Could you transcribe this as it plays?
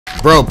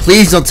Bro,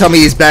 please don't tell me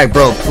he's back,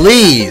 bro.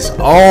 Please.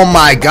 Oh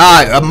my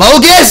god.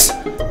 AMOGUS?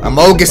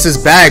 AMOGUS is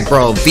back,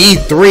 bro.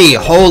 V3.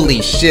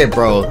 Holy shit,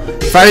 bro.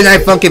 Friday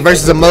Night Funkin'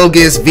 versus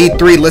AMOGUS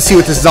V3. Let's see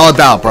what this is all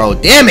about, bro.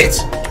 Damn it.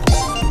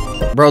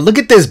 Bro, look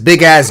at this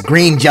big ass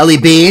green jelly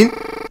bean.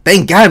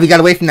 Thank God we got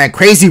away from that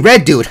crazy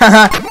red dude.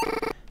 Haha.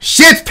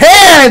 Shit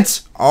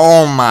pants!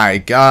 Oh my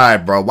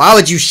god, bro. Why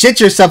would you shit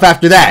yourself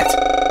after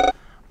that?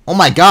 Oh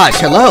my gosh,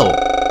 hello.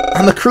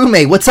 I'm a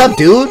crewmate. What's up,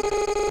 dude?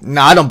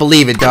 Nah, I don't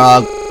believe it,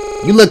 dog.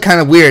 You look kind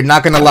of weird,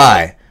 not gonna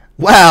lie.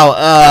 Wow,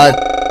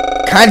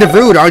 kind of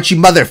rude, aren't you,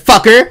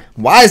 motherfucker?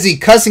 Why is he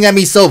cussing at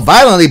me so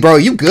violently, bro?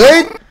 You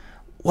good?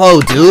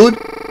 Whoa, dude.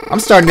 I'm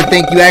starting to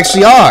think you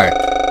actually are.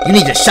 You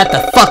need to shut the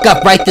fuck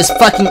up right this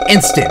fucking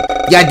instant.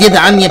 The idea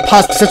that I'm the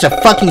imposter is such a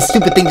fucking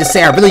stupid thing to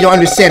say. I really don't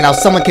understand how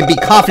someone can be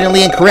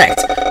confidently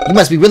incorrect. You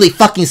must be really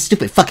fucking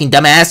stupid, fucking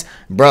dumbass.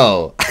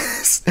 Bro,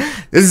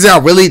 this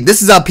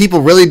is how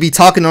people really be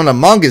talking on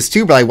Among Us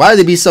too, bro. Like, why do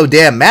they be so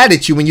damn mad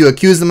at you when you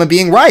accuse them of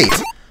being right?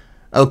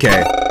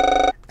 Okay.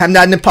 I'm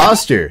not an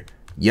imposter.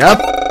 Yup.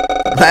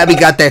 Glad we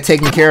got that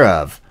taken care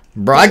of.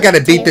 Bro, I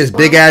gotta beat this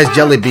big ass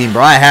jelly bean,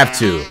 bro. I have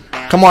to.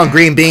 Come on,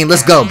 green bean.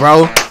 Let's go,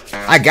 bro.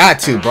 I got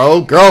to,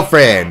 bro.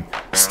 Girlfriend.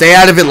 Stay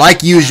out of it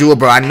like usual,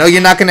 bro. I know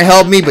you're not gonna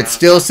help me, but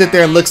still sit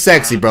there and look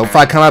sexy, bro. If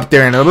I come up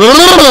there and you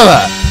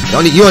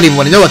don't even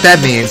want to know what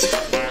that means.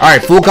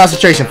 Alright, full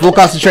concentration, full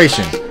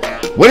concentration.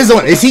 What is the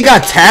one? Is he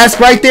got task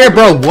right there,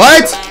 bro?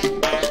 What?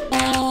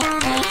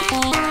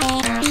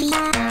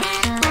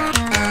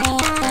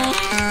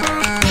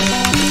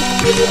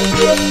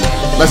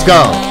 Let's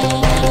go.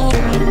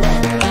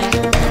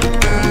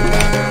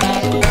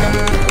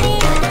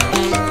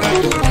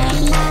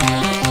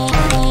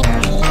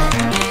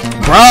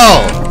 Bro.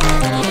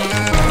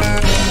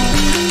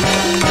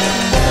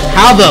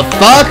 How the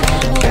fuck?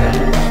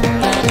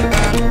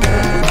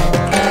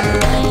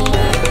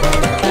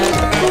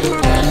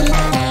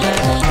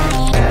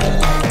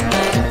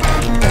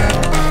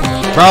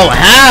 Bro,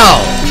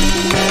 how?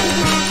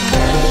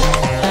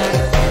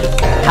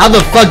 How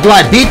the fuck do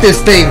I beat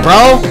this thing,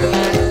 bro?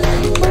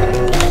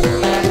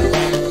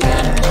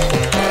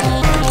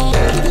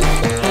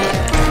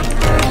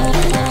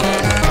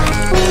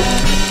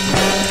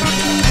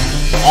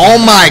 Oh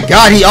my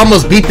god, he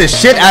almost beat the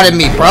shit out of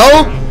me,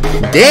 bro.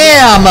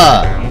 Damn.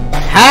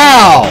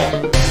 How?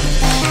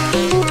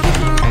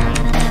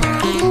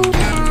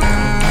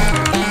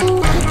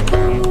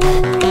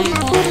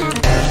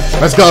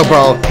 Let's go,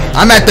 bro.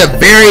 I'm at the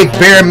very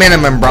bare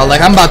minimum, bro. Like,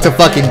 I'm about to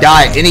fucking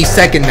die any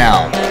second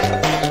now.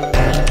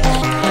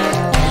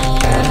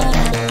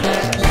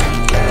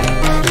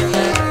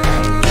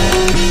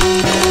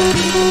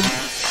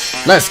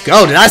 Let's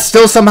go. Did I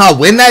still somehow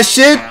win that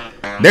shit?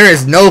 There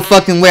is no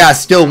fucking way I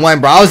still won,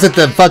 bro. I was at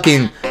the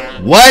fucking...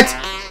 What?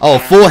 Oh,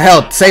 full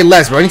health. Say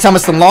less, bro. Anytime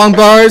it's some long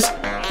bars,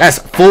 that's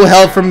full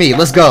health for me.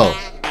 Let's go.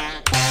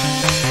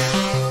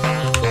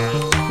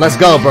 Let's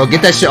go, bro.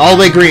 Get that shit all the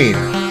way green.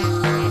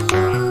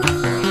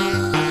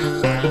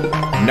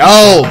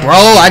 No, bro.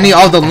 I need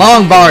all the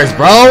long bars,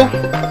 bro.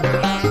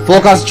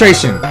 Full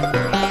concentration.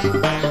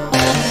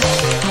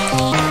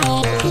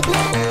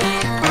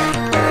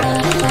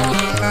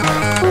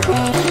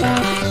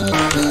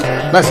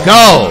 Let's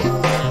go.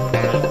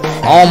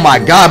 Oh my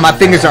god, my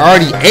fingers are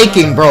already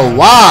aching, bro.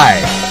 Why?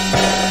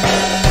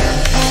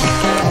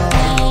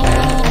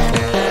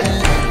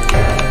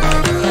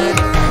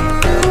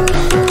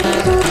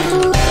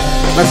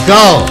 Let's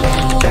go.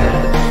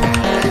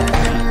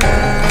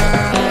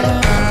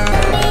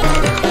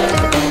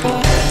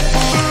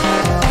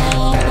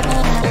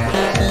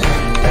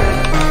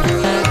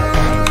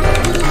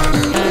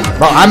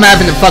 Bro, I'm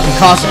having to fucking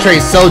concentrate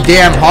so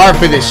damn hard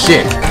for this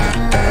shit.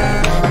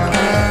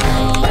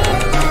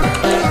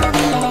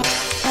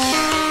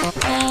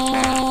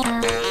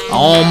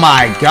 Oh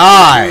my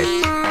god.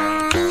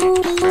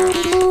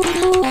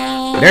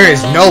 There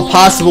is no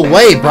possible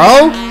way,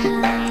 bro.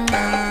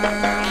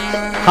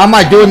 How am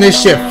I doing this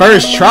shit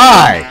first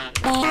try?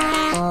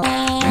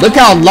 Look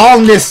how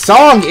long this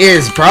song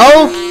is,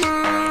 bro.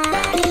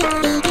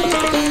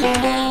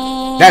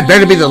 That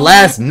better be the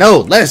last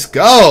note. Let's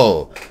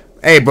go.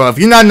 Hey, bro, if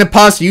you're not an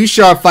imposter, you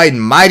sure are fighting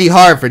mighty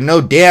hard for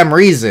no damn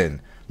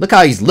reason. Look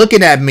how he's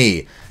looking at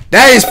me.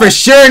 That is for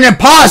sure an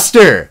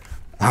imposter.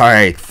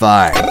 Alright,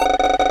 fine.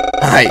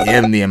 I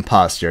am the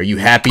imposter. Are you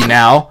happy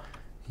now?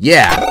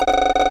 Yeah.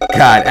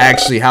 God,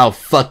 actually, how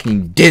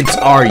fucking dense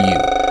are you?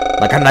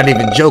 Like, I'm not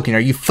even joking. Are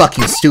you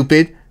fucking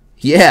stupid?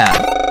 Yeah.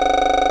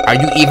 Are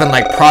you even,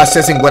 like,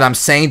 processing what I'm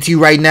saying to you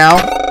right now?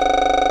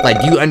 Like,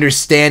 do you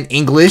understand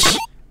English?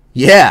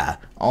 Yeah.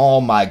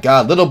 Oh my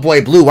god, little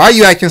boy Blue, why are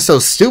you acting so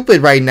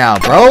stupid right now,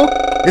 bro?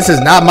 This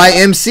is not my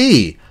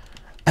MC.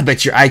 I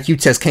bet your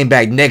IQ test came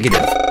back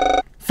negative.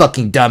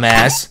 Fucking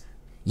dumbass.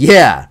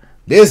 Yeah.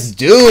 This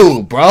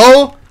dude,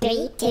 bro.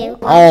 3, 2, 1.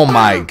 Oh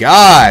my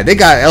god. They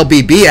got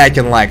LBB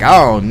acting like, I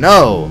don't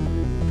know.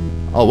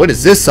 Oh, what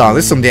is this song?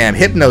 This is some damn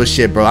hypno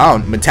shit, bro.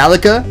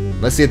 Metallica?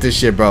 Let's get this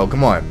shit, bro.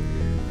 Come on.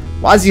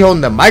 Why is he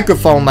holding the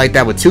microphone like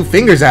that with 2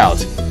 fingers out?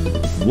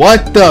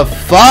 What the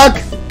fuck?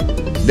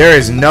 There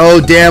is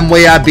no damn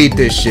way I beat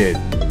this shit.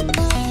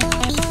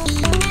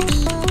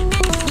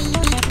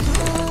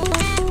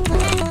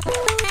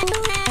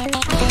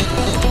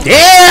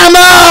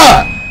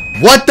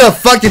 Damn! What the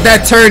fuck did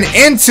that turn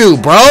into,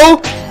 bro?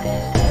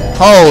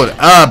 Hold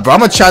up, bro. I'm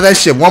gonna try that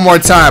shit one more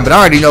time, but I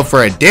already know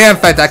for a damn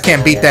fact I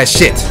can't beat that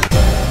shit.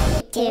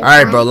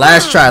 Alright, bro.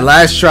 Last try,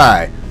 last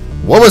try.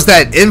 What was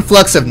that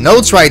influx of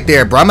notes right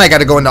there, bro? I might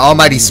gotta go into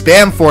almighty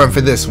spam for him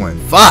for this one.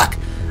 Fuck.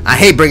 I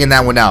hate bringing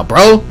that one out,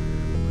 bro.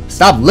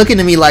 Stop looking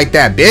at me like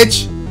that,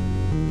 bitch.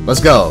 Let's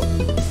go.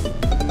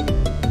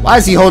 Why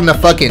is he holding a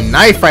fucking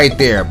knife right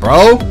there,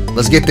 bro?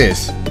 Let's get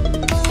this.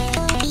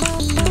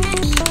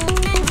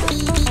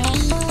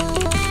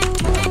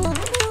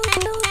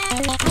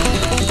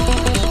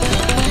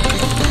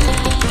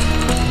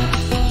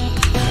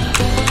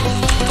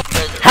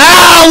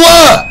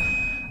 How?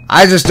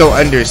 I just don't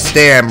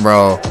understand,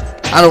 bro.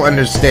 I don't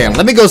understand.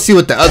 Let me go see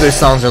what the other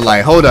songs are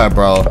like. Hold up,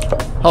 bro.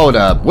 Hold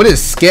up. What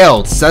is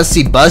Scaled?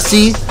 Sussy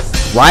Bussy?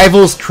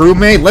 Rivals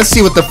Crewmate? Let's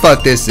see what the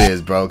fuck this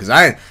is, bro. Because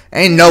I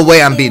ain't no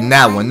way I'm beating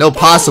that one. No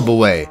possible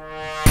way.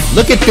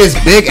 Look at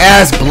this big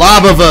ass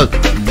blob of a...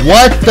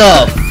 What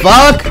the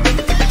fuck?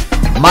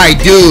 My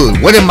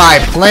dude, what am I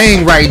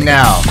playing right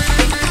now?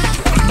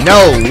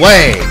 No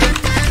way.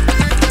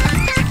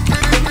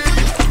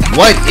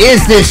 What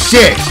is this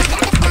shit?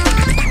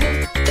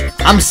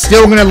 I'm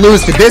still gonna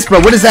lose to this, bro.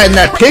 What is that in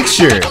that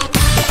picture?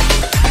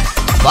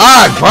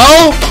 Fuck,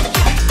 bro.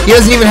 He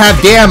doesn't even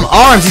have damn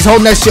arms. He's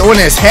holding that shit on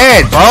his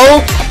head,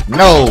 bro.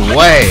 No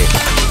way.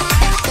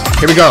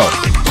 Here we go.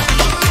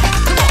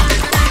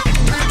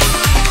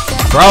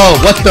 Bro,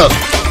 what the?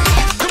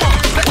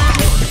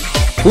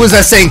 Who is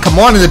that saying come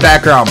on in the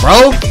background,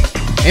 bro?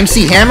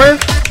 MC Hammer?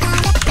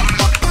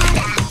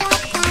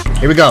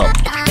 Here we go.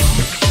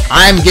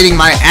 I'm getting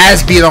my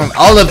ass beat on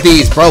all of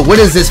these, bro. What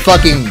is this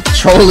fucking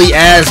trolly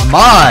ass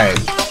mod?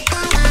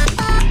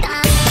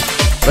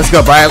 Let's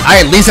go, bro. I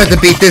at least have to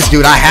beat this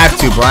dude. I have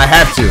to, bro. I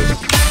have to.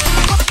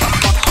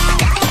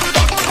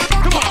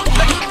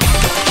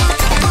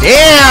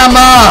 Damn!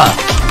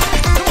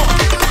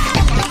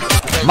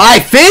 My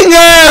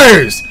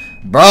fingers!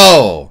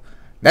 Bro.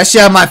 That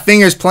shit on my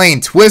fingers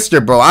playing Twister,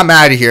 bro. I'm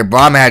out of here, bro.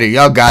 I'm out of here.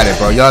 Y'all got it,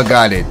 bro. Y'all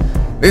got it.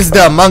 This is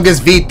the Among Us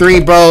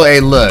V3, bro. Hey,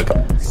 look.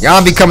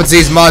 Y'all be coming to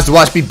these mods to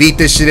watch me beat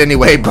this shit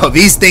anyway, bro.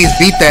 These things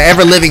beat the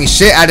ever-living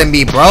shit out of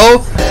me,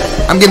 bro.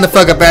 I'm getting the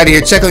fuck up out of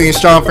here. Check on your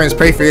strong friends.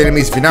 Pray for your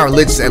enemies. If you're not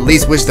religious, at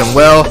least wish them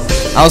well.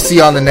 I'll see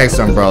you on the next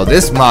one, bro.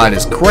 This mod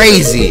is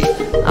crazy.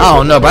 I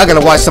don't know, but I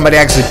gotta watch somebody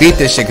actually beat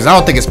this shit because I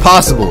don't think it's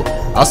possible.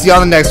 I'll see you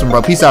on the next one,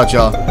 bro. Peace out,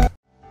 y'all.